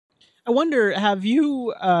wonder, have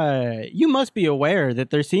you, you must be aware that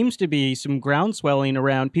there seems to be some groundswelling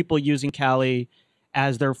around people using Kali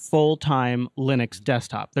as their full-time Linux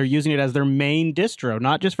desktop. They're using it as their main distro,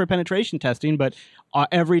 not just for penetration testing, but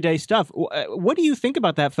everyday stuff. What do you think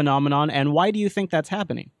about that phenomenon, and why do you think that's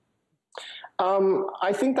happening?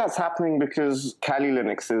 I think that's happening because Kali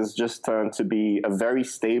Linux has just turned to be a very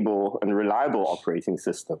stable and reliable operating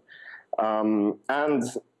system, and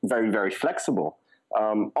very, very flexible,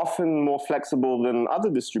 often more flexible than other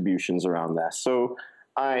distributions around there. So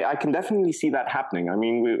I can definitely see that happening. I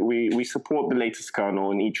mean, we support the latest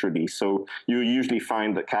kernel in each release, so you usually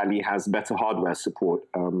find that Kali has better hardware support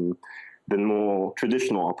than more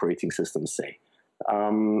traditional operating systems, say.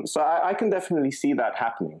 So I can definitely see that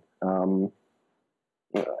happening.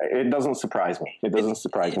 It doesn't surprise me. It doesn't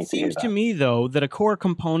surprise me to hear that. It seems to me, though, that a core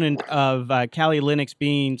component of Kali Linux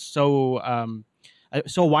being so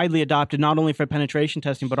widely adopted, not only for penetration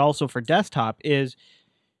testing, but also for desktop, is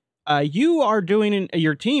you are doing,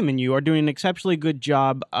 your team and you are doing an exceptionally good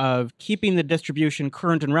job of keeping the distribution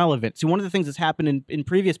current and relevant. So one of the things that's happened in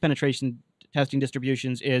previous penetration testing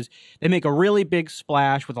distributions is they make a really big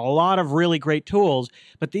splash with a lot of really great tools,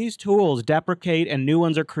 but these tools deprecate and new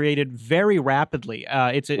ones are created very rapidly.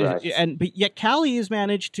 But yet Kali has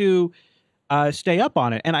managed to stay up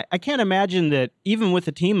on it, and I can't imagine that even with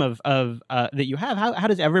the team of that you have, how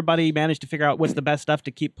does everybody manage to figure out what's the best stuff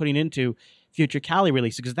to keep putting into future Kali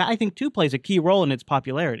releases? Because that, I think, too, plays a key role in its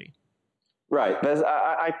popularity. Right.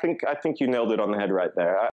 I think you nailed it on the head right there.